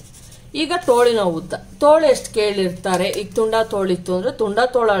ಇಟ್ಕೊಳ್ಳಿ. ಈಗ ತೋಳಿನ ಉದ್ದ, ತೋಳು ಎಷ್ಟು ಕೇಳಿರ್ತಾರೆ. ಈಗ ತುಂಡ ತೋಳಿತ್ತು ಅಂದ್ರೆ ತುಂಡ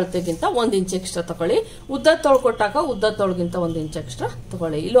ತೋಳು ಅಳತೆಗಿಂತ 1 ಇಂಚ್ ಎಕ್ಸ್ಟ್ರಾ ತಗೊಳ್ಳಿ. ಉದ್ದ ತೋಳು ಕೊಟ್ಟಾಗ ಉದ್ದ ತೋಳ್ಗಿಂತ 1 ಇಂಚ್ ಎಕ್ಸ್ಟ್ರಾ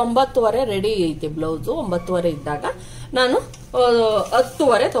ತಗೊಳ್ಳಿ. ಇಲ್ಲಿ 9.5 ರೆಡಿ ಐತೆ ಬ್ಲೌಸ್. 9.5 ಇದ್ದಾಗ ನಾನು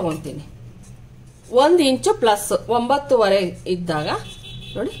 10.5 ತಗೊಂತೀನಿ. 1 ಇಂಚು ಪ್ಲಸ್ 9.5 ಇದ್ದಾಗ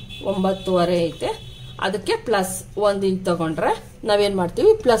ನೋಡಿ 9.5 ಐತೆ. ಅದಕ್ಕೆ ಪ್ಲಸ್ 1 ಇಂಚ್ ತಗೊಂಡ್ರೆ ನಾವೇನ್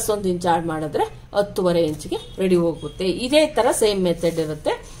ಮಾಡ್ತೀವಿ, ಪ್ಲಸ್ 1 ಇಂಚ್ ಆಡ್ ಮಾಡಿದ್ರೆ 10.5 ಇಂಚ್ಗೆ ರೆಡಿ ಹೋಗುತ್ತೆ. ಇದೇ ತರ ಸೇಮ್ ಮೆಥಡ್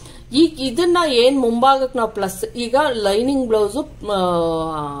ಇರುತ್ತೆ. ಈಗ ಇದನ್ನ ಏನ್ ಮುಂಭಾಗಕ್ಕೆ ನಾವು ಪ್ಲಸ್, ಈಗ ಲೈನಿಂಗ್ ಬ್ಲೌಸ್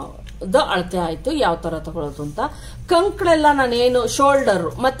ಅಳತೆ ಆಯ್ತು ಯಾವ ತರ ತಗೊಳ್ಳೋದು ಅಂತ. ಕಂಕಳೆಲ್ಲ ನಾನೇನು ಶೋಲ್ಡರ್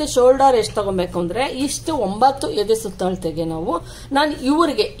ಮತ್ತೆ ಶೋಲ್ಡರ್ ಎಷ್ಟು ತಗೊಬೇಕು ಅಂದ್ರೆ ಇಷ್ಟು 9 ಎದೆ ಸುತ್ತಳತೆಗೆ ನಾನು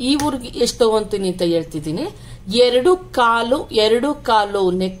ಇವ್ರಿಗೆ ಎಷ್ಟು ತಗೊಂತೀನಿ ಅಂತ ಹೇಳ್ತಿದ್ದೀನಿ. 2 ಕಾಲು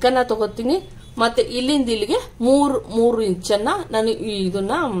ನೆಕ್ಕನ್ನ ತಗೋತೀನಿ. ಮತ್ತೆ ಇಲ್ಲಿಂದ ಇಲ್ಲಿಗೆ 3 ಇಂಚನ್ನ ನಾನು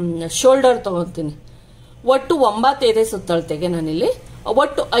ಇದನ್ನ ಶೋಲ್ಡರ್ ತಗೋತೀನಿ. ಒಟ್ಟು 9 ಎದೆ ಸುತ್ತಳತೆಗೆ ನಾನಿಲ್ಲಿ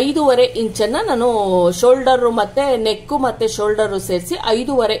ಒಟ್ಟು 5.5 ಇಂಚನ್ನ ನಾನು ಶೋಲ್ಡರ್ ಮತ್ತೆ ನೆಕ್ಕು ಮತ್ತೆ ಶೋಲ್ಡರ್ ಸೇರಿಸಿ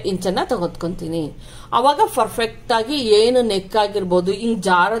 5.5 ಇಂಚನ್ನ ತಗೊತ್ಕೊಂತೀನಿ. ಅವಾಗ ಪರ್ಫೆಕ್ಟ್ ಆಗಿ ಏನು ನೆಕ್ ಆಗಿರ್ಬೋದು, ಹಿಂಗ್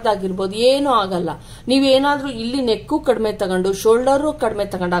ಜಾರದಾಗಿರ್ಬೋದು ಏನು ಆಗಲ್ಲ. ನೀವೇನಾದ್ರೂ ಇಲ್ಲಿ ನೆಕ್ಕು ಕಡಿಮೆ ತಗೊಂಡು ಶೋಲ್ಡರು ಕಡಿಮೆ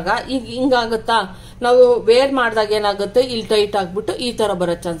ತಗೊಂಡಾಗ ಈಗ ಹಿಂಗಾಗತ್ತಾ, ನಾವು ವೇರ್ ಮಾಡಿದಾಗ ಏನಾಗುತ್ತೆ, ಇಲ್ಲಿ ಟೈಟ್ ಆಗ್ಬಿಟ್ಟು ಈ ತರ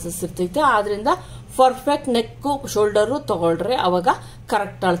ಬರೋ ಚಾನ್ಸಸ್ ಇರ್ತೈತೆ. ಆದ್ರಿಂದ ಪರ್ಫೆಕ್ಟ್ ನೆಕ್ಕು ಶೋಲ್ಡರು ತಗೊಳ್ರೆ ಅವಾಗ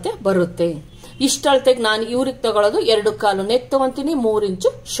ಕರೆಕ್ಟ್ ಅಳತೆ ಬರುತ್ತೆ. ಇಷ್ಟ ಅಳತೆಗೆ ನಾನು ಇವ್ರಿಗೆ ತಗೊಳ್ಳೋದು 2 ಕಾಲು ನೆಕ್ ತಗೊಂತೀನಿ, 3 ಇಂಚು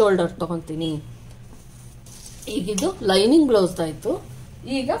ಶೋಲ್ಡರ್ ತಗೊಂತೀನಿ. ಈಗಿದು ಲೈನಿಂಗ್ ಬ್ಲೌಸ್ ಆಯ್ತು.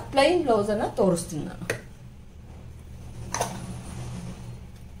 ಈಗ ಪ್ಲೈನ್ ಬ್ಲೌಸ್ ಅನ್ನ ತೋರಿಸ್ತೀನಿ ನಾನು.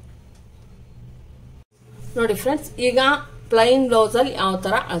 ನೋಡಿ ಫ್ರೆಂಡ್ಸ್, ಈಗ ಪ್ಲೈನ್ ಬ್ಲೌಸ್ ಅಲ್ಲಿ ಯಾವ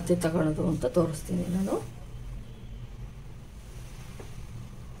ತರ ಅಳತೆ ತಗೊಳ್ಳೋದು ಅಂತ ತೋರಿಸ್ತೀನಿ ನಾನು.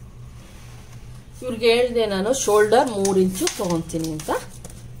 ಇವ್ರಿಗೆ ಹೇಳಿದೆ ನಾನು ಶೋಲ್ಡರ್ 3 ಇಂಚು ತಗೊಂತೀನಿ ಅಂತ.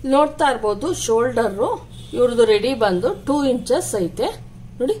 ನೋಡ್ತಾ ಇರ್ಬೋದು ಶೋಲ್ಡರ್ ಇವ್ರದ್ದು ರೆಡಿ ಬಂದು 2 ಇಂಚಸ್ ಐತೆ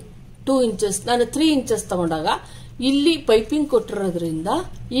ನೋಡಿ. 2 ಇಂಚಸ್ ನಾನು 3 ಇಂಚಸ್ ತಗೊಂಡಾಗ ಇಲ್ಲಿ ಪೈಪಿಂಗ್ ಕೊಟ್ಟಿರೋದ್ರಿಂದ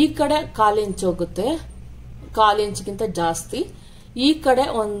ಈ ಕಡೆ 1/4 ಇಂಚ್ ಹೋಗುತ್ತೆ, 1/4 ಇಂಚ್ಗಿಂತ ಜಾಸ್ತಿ. ಈ ಕಡೆ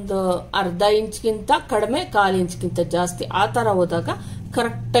ಒಂದು 1/2 ಇಂಚ್ಗಿಂತ ಕಡಿಮೆ, 1/4 ಇಂಚ್ಗಿಂತ ಜಾಸ್ತಿ. ಆ ತರ ಹೋದಾಗ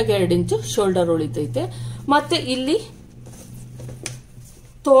ಕರೆಕ್ಟ್ ಆಗಿ 2 ಇಂಚು ಶೋಲ್ಡರ್ ಉಳಿತೈತೆ. ಮತ್ತೆ ಇಲ್ಲಿ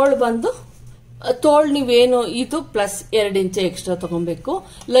ತೋಳು ಬಂದು ತೋಳ್ ನೀವೇನು ಇದು ಪ್ಲಸ್ 2 ಇಂಚ್ ಎಕ್ಸ್ಟ್ರಾ ತಗೊಬೇಕು.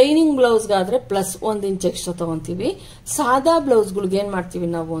 Lining ಬ್ಲೌಸ್ಗಾದ್ರೆ plus 1 inch extra ತಗೊಂತೀವಿ. ಸಾದಾ ಬ್ಲೌಸ್ಗಳಿಗೆ ಏನ್ ಮಾಡ್ತೀವಿ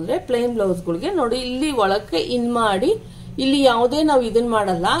ನಾವು ಅಂದ್ರೆ ಪ್ಲೇನ್ ಬ್ಲೌಸ್ಗಳಿಗೆ ನೋಡಿ ಇಲ್ಲಿ ಒಳಕ್ಕೆ ಇನ್ ಮಾಡಿ, ಇಲ್ಲಿ ಯಾವುದೇ ನಾವು ಇದನ್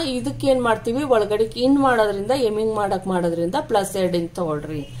ಮಾಡಲ್ಲ, ಇದಕ್ಕೆ ಏನ್ ಮಾಡ್ತೀವಿ ಒಳಗಡೆ ಇನ್ ಮಾಡೋದ್ರಿಂದ ಎಮಿಂಗ್ ಮಾಡೋದ್ರಿಂದ ಪ್ಲಸ್ 2 ಇಂಚ್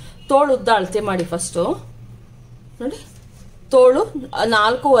ತಗೊಳ್ರಿ. ತೋಳು ಉದ್ದ ಅಳತೆ ಮಾಡಿ ಫಸ್ಟ್ ನೋಡಿ. ತೋಳು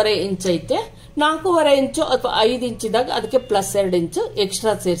 4.5 ಇಂಚ್ ಐತೆ, 4.5 ಇಂಚು ಅಥವಾ 5 ಇಂಚ್ ಇದ್ದಾಗ ಅದಕ್ಕೆ ಪ್ಲಸ್ 2 ಇಂಚು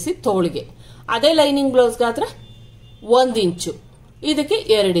ಎಕ್ಸ್ಟ್ರಾ ಸೇರಿಸಿ ತೋಳಿಗೆ. ಅದೇ ಲೈನಿಂಗ್ ಬ್ಲೌಸ್ಗಾದ್ರೆ 1 ಇಂಚು, ಇದಕ್ಕೆ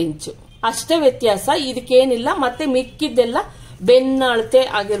 2 ಇಂಚು ಅಷ್ಟೇ ವ್ಯತ್ಯಾಸ. ಇದಕ್ಕೇನಿಲ್ಲ. ಮತ್ತೆ ಮಿಕ್ಕಿದ್ದೆಲ್ಲ ಬೆನ್ನ ಅಳತೆ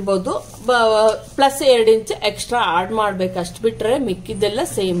ಆಗಿರ್ಬೋದು, ಪ್ಲಸ್ 2 ಇಂಚ್ ಎಕ್ಸ್ಟ್ರಾ ಆಡ್ ಮಾಡ್ಬೇಕು, ಅಷ್ಟು ಬಿಟ್ರೆ ಮಿಕ್ಕಿದ್ದೆಲ್ಲ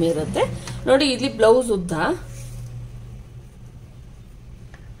ಸೇಮ್ ಇರುತ್ತೆ. ನೋಡಿ ಇಲ್ಲಿ ಬ್ಲೌಸ್ ಉದ್ದ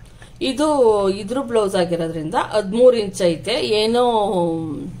ಇದು ಇದ್ರ ಬ್ಲೌಸ್ ಆಗಿರೋದ್ರಿಂದ 13 ಇಂಚ್ ಐತೆ. ಏನೋ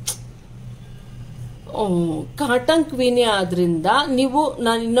ಕಾಟನ್ ಕ್ವೀನಿ ಆದ್ರಿಂದ ನೀವು,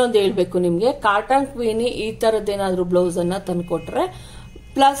 ನಾನು ಇನ್ನೊಂದು ಹೇಳ್ಬೇಕು ನಿಮ್ಗೆ, ಕಾಟನ್ ಕ್ವೀನಿ ಈ ತರದ್ದೇನಾದ್ರೂ ಬ್ಲೌಸ್ ಅನ್ನ ತಂದ್ಕೊಟ್ರೆ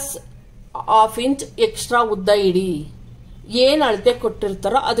ಪ್ಲಸ್ 1/2 ಇಂಚ್ ಎಕ್ಸ್ಟ್ರಾ ಉದ್ದ ಇಡಿ. ಏನ್ ಅಳತೆ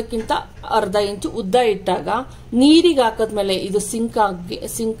ಕೊಟ್ಟಿರ್ತಾರೋ ಅದಕ್ಕಿಂತ 1/2 ಇಂಚ್ ಉದ್ದ ಇಟ್ಟಾಗ ನೀರಿಗೆ ಹಾಕದ್ಮೇಲೆ ಇದು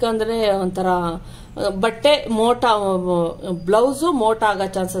ಸಿಂಕ್ ಅಂದ್ರೆ ಒಂಥರ ಬಟ್ಟೆ ಮೋಟ, ಬ್ಲೌಸು ಮೋಟ ಆಗೋ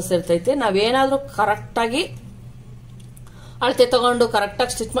ಚಾನ್ಸಸ್ ಇರ್ತೈತೆ. ನಾವೇನಾದ್ರೂ ಕರೆಕ್ಟ್ ಆಗಿ ಅಳತೆ ತಗೊಂಡು ಕರೆಕ್ಟ್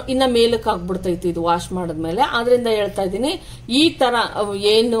ಆಗಿ ಸ್ಟಿಚ್ ಮಾಡಿ ಇನ್ನ ಮೇಲಕ್ಕೆ ಆಗ್ಬಿಡ್ತೈತಿ ಇದು ವಾಶ್ ಮಾಡಿದ್ಮೇಲೆ. ಆದ್ರಿಂದ ಹೇಳ್ತಾ ಇದ್ದೀನಿ, ಈ ತರ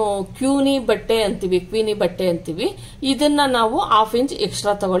ಏನು ಕ್ವೀನಿ ಬಟ್ಟೆ ಅಂತೀವಿ, ಇದನ್ನ ನಾವು 1/2 ಇಂಚ್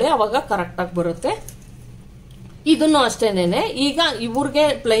ಎಕ್ಸ್ಟ್ರಾ ತಗೊಳ್ಳಿ, ಅವಾಗ ಕರೆಕ್ಟ್ ಆಗಿ ಬರುತ್ತೆ. ಇದನ್ನು ಅಷ್ಟೇನೇನೆ. ಈಗ ಇವ್ರಿಗೆ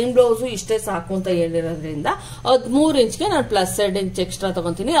ಪ್ಲೈನ್ ಬ್ಲೌಸ್ ಇಷ್ಟೇ ಸಾಕು ಅಂತ ಹೇಳಿರೋದ್ರಿಂದ 13 ಇಂಚ್ಗೆ ನಾನು plus 2 inch extra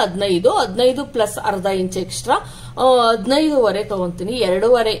ತಗೊಂತೀನಿ. 15 plus 1/2 inch extra 15.5 ತಗೊಂತೀನಿ.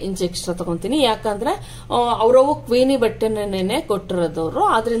 2.5 inch extra ತಗೊಂತೀನಿ. ಯಾಕಂದ್ರೆ ಅವ್ರವು ಕ್ವೀನಿ ಬಟ್ಟೆನೇನೆ ಕೊಟ್ಟಿರೋದವ್ರು,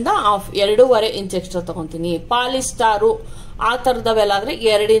 ಆದ್ರಿಂದ 2.5 ಇಂಚ್ ಎಕ್ಸ್ಟ್ರಾ ತಗೊಂತೀನಿ. ಪಾಲಿಸ್ಟಾರು ಆ ತರದವೆಲ್ಲಾದ್ರೆ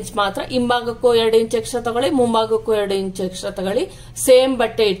 2 ಇಂಚ್ ಮಾತ್ರ. ಹಿಂಭಾಗಕ್ಕೂ 2 ಇಂಚ್ ಎಕ್ಸ್ಟ್ರಾ ತಗೊಳ್ಳಿ, ಮುಂಭಾಗಕ್ಕೂ 2 ಇಂಚ್ ಎಕ್ಸ್ಟ್ರಾ ತಗೊಳ್ಳಿ. ಸೇಮ್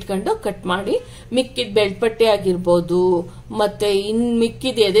ಬಟ್ಟೆ ಇಟ್ಕೊಂಡು ಕಟ್ ಮಾಡಿ. ಮಿಕ್ಕಿದ ಬೆಲ್ಟ್ ಪಟ್ಟಿ ಆಗಿರ್ಬೋದು, ಮತ್ತೆ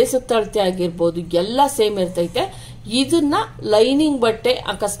ಮಿಕ್ಕಿದ ಎದೆ ಸುತ್ತಳತೆ ಆಗಿರ್ಬೋದು, ಎಲ್ಲ ಸೇಮ್ ಇರ್ತೈತೆ. ಇದನ್ನ ಲೈನಿಂಗ್ ಬಟ್ಟೆ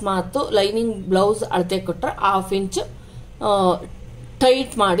ಅಕಸ್ಮಾತ್ ಲೈನಿಂಗ್ ಬ್ಲೌಸ್ ಅಳತೆ ಕೊಟ್ರೆ 1/2 ಇಂಚ್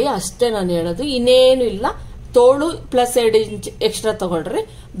ಟೈಟ್ ಮಾಡಿ ಅಷ್ಟೇ ನಾನು ಹೇಳೋದು, ಇನ್ನೇನು ಇಲ್ಲ. ತೋಳು ಪ್ಲಸ್ 2 ಇಂಚ್ ಎಕ್ಸ್ಟ್ರಾ ತಗೊಳ್ರಿ.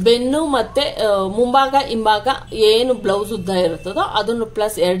 ಬೆನ್ನು ಮತ್ತೆ ಮುಂಭಾಗ ಹಿಂಭಾಗ ಏನು ಬ್ಲೌಸ್ ಉದ್ದ ಇರುತ್ತದೋ ಅದನ್ನು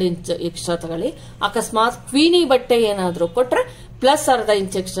ಪ್ಲಸ್ 2 ಇಂಚ್ ಎಕ್ಸ್ಟ್ರಾ ತಗೊಳ್ಳಿ. ಅಕಸ್ಮಾತ್ ಕ್ವೀನಿ ಬಟ್ಟೆ ಏನಾದ್ರೂ ಕೊಟ್ರೆ ಪ್ಲಸ್ 1/2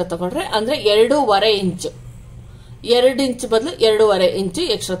 ಇಂಚ್ ಎಕ್ಸ್ಟ್ರಾ ತಗೊಳ್ರಿ. ಅಂದ್ರೆ 2.5 ಇಂಚ್, 2 ಇಂಚ್ ಬದಲು 2.5 ಇಂಚು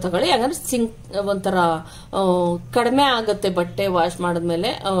ಎಕ್ಸ್ಟ್ರಾ ತಗೊಳ್ಳಿ. ಯಾಕಂದ್ರೆ ಸಿಂಕ್ ಒಂಥರ ಕಡಿಮೆ ಆಗುತ್ತೆ ಬಟ್ಟೆ ವಾಶ್ ಮಾಡಿದ್ಮೇಲೆ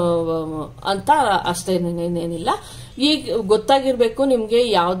ಅಂತ ಅಷ್ಟೇನೇನಿಲ್ಲ. ಈಗ ಗೊತ್ತಾಗಿರ್ಬೇಕು ನಿಮ್ಗೆ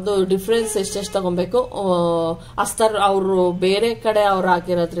ಯಾವ್ದು ಡಿಫ್ರೆನ್ಸ್ ಎಷ್ಟೆಷ್ಟು ತಗೊಬೇಕು. ಅಸ್ತರ್ ಅವರು ಬೇರೆ ಕಡೆ ಅವ್ರು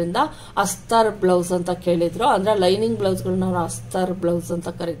ಆಗಿರೋದ್ರಿಂದ ಅಸ್ತರ್ ಬ್ಲೌಸ್ ಅಂತ ಕೇಳಿದ್ರು. ಅಂದ್ರೆ ಲೈನಿಂಗ್ ಬ್ಲೌಸ್ಗಳನ್ನ ಅವ್ರು ಅಸ್ತರ್ ಬ್ಲೌಸ್ ಅಂತ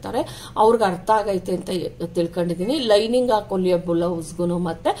ಕರೀತಾರೆ. ಅವ್ರಿಗೆ ಅರ್ಥ ಆಗೈತೆ ಅಂತ ತಿಳ್ಕೊಂಡಿದೀನಿ. ಲೈನಿಂಗ್ ಹಾಕೊಲಿಯೋ ಬ್ಲೌಸ್ಗೂ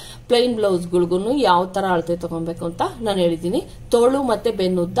ಮತ್ತೆ ಪ್ಲೈನ್ ಬ್ಲೌಸ್ಗಳಿಗೂ ಯಾವ ತರ ಅಳತೆ ತಗೊಬೇಕು ಅಂತ ನಾನು ಹೇಳಿದೀನಿ. ತೋಳು ಮತ್ತೆ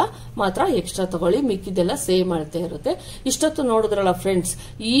ಬೆನ್ನುದ್ದ ಮಾತ್ರ ಎಕ್ಸ್ಟ್ರಾ ತಗೊಳ್ಳಿ, ಮಿಕ್ಕಿದೆಲ್ಲ ಸೇಮ್ ಅಳತೆ ಇರುತ್ತೆ. ಇಷ್ಟೊತ್ತು ನೋಡಿದ್ರಲ್ಲ ಫ್ರೆಂಡ್ಸ್,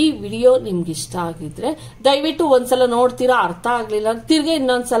 ಈ ವಿಡಿಯೋ ನಿಮ್ಗೆ ಇಷ್ಟ ಆಗಿದ್ರೆ ದಯವಿಟ್ಟು ಒಂದ್ಸಲ ನೋಡ್ತೀರಾ, ಅರ್ಥ ಆಗ್ಲಿಲ್ಲ ತಿರ್ಗಿ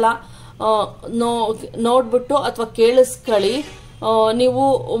ಇನ್ನೊಂದ್ಸಲ ನೋಡ್ಬಿಟ್ಟು ಅಥವಾ ಕೇಳಿಸ್ಕೊಳ್ಳಿ. ನೀವು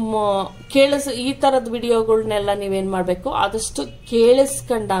ಈ ತರದ ವಿಡಿಯೋಗಳನ್ನೆಲ್ಲ ನೀವೇನ್ ಮಾಡ್ಬೇಕು, ಆದಷ್ಟು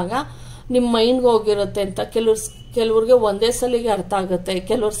ಕೇಳಿಸ್ಕೊಂಡಾಗ ನಿಮ್ ಮೈಂಡ್ಗೆ ಹೋಗಿರುತ್ತೆ ಅಂತ. ಕೆಲವ್ರಿಗೆ ಒಂದೇ ಸಲಿಗೆ ಅರ್ಥ ಆಗುತ್ತೆ,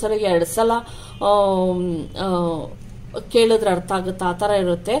 ಕೆಲವ್ರ ಸಲಿಗೆ 2 ಸಲ ಕೇಳಿದ್ರೆ ಅರ್ಥ ಆಗುತ್ತೆ, ಆ ತರ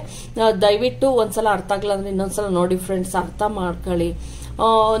ಇರುತ್ತೆ. ದಯವಿಟ್ಟು ಒಂದ್ಸಲ ಅರ್ಥ ಆಗಲ್ಲ ಅಂದ್ರೆ ಇನ್ನೊಂದ್ಸಲ ನೋಡಿ ಫ್ರೆಂಡ್ಸ್, ಅರ್ಥ ಮಾಡ್ಕೊಳ್ಳಿ.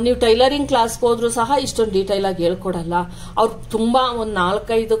 ನೀವು ಟೈಲರಿಂಗ್ ಕ್ಲಾಸ್ಗೆ ಹೋದ್ರು ಸಹ ಇಷ್ಟೊಂದು ಡೀಟೈಲ್ ಆಗಿ ಹೇಳ್ಕೊಡಲ್ಲ ಅವ್ರು. ತುಂಬಾ ಒಂದು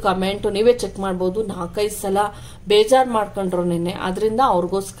 4-5 ಕಮೆಂಟ್ ನೀವೇ ಚೆಕ್ ಮಾಡ್ಬೋದು. 4-5 ಸಲ ಬೇಜಾರ್ ಮಾಡ್ಕೊಂಡ್ರು ನೆನ್ನೆ, ಅದರಿಂದ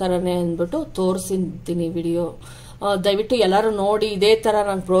ಅವ್ರಿಗೋಸ್ಕರನೇ ಅಂದ್ಬಿಟ್ಟು ತೋರಿಸಿದ್ದೀನಿ ವಿಡಿಯೋ. ದಯವಿಟ್ಟು ಎಲ್ಲರೂ ನೋಡಿ, ಇದೇ ತರ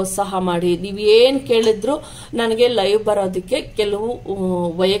ನಾನು ಪ್ರೋತ್ಸಾಹ ಮಾಡಿ. ನೀವೇನ್ ಕೇಳಿದ್ರು ನನಗೆ ಲೈವ್ ಬರೋದಕ್ಕೆ ಕೆಲವು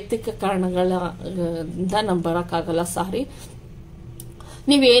ವೈಯಕ್ತಿಕ ಕಾರಣಗಳಿಂದ ನಾನು ಬರೋಕ್ಕಾಗಲ್ಲ, ಸಾರಿ.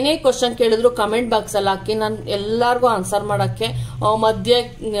 ನೀವೇನೇ ಕ್ವಶನ್ ಕೇಳಿದ್ರು ಕಮೆಂಟ್ ಬಾಕ್ಸ್ ಅಲ್ಲಿ ಹಾಕಿ, ನಾನು ಎಲ್ಲಾರ್ಗು ಆನ್ಸರ್ ಮಾಡಕ್ಕೆ ಮಧ್ಯೆ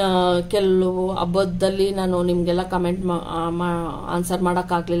ಕೆಲವು ಹಬ್ಬದಲ್ಲಿ ನಾನು ನಿಮ್ಗೆಲ್ಲ ಕಮೆಂಟ್ ಆನ್ಸರ್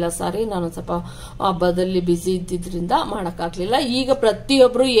ಮಾಡಕ್ಕಾಗ್ಲಿಲ್ಲ, ಸಾರಿ. ನಾನು ಸ್ವಲ್ಪ ಹಬ್ಬದಲ್ಲಿ ಬಿಸಿ ಇದ್ದಿದ್ರಿಂದ ಮಾಡಕ್ಕಾಗ್ಲಿಲ್ಲ. ಈಗ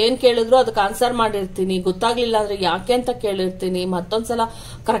ಪ್ರತಿಯೊಬ್ರು ಏನ್ ಕೇಳಿದ್ರು ಅದಕ್ಕೆ ಆನ್ಸರ್ ಮಾಡಿರ್ತೀನಿ. ಗೊತ್ತಾಗ್ಲಿಲ್ಲ ಅಂದ್ರೆ ಯಾಕೆ ಅಂತ ಕೇಳಿರ್ತೀನಿ. ಮತ್ತೊಂದ್ಸಲ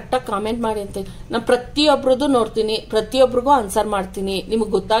ಕರೆಕ್ಟಾಗಿ ಕಾಮೆಂಟ್ ಮಾಡಿ ಅಂತ ನಾನು ಪ್ರತಿಯೊಬ್ರದ್ದು ನೋಡ್ತೀನಿ, ಪ್ರತಿಯೊಬ್ರಿಗೂ ಆನ್ಸರ್ ಮಾಡ್ತೀನಿ.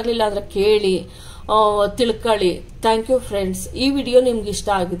 ನಿಮ್ಗೆ ಗೊತ್ತಾಗ್ಲಿಲ್ಲ ಅಂದ್ರೆ ಕೇಳಿ, ತಿಳ್ಕೊಳ್ಳಿ. Thank you friends. ಈ ವಿಡಿಯೋ ನಿಮ್ಗೆ ಇಷ್ಟ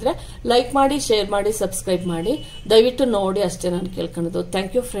ಆಗಿದ್ರೆ ಲೈಕ್ ಮಾಡಿ, ಶೇರ್ ಮಾಡಿ, ಸಬ್ಸ್ಕ್ರೈಬ್ ಮಾಡಿ. ದಯವಿಟ್ಟು ನೋಡಿ ಅಷ್ಟೇ ನಾನು ಕೇಳ್ಕೊಳ್ಳೋದು.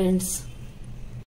 Thank you friends.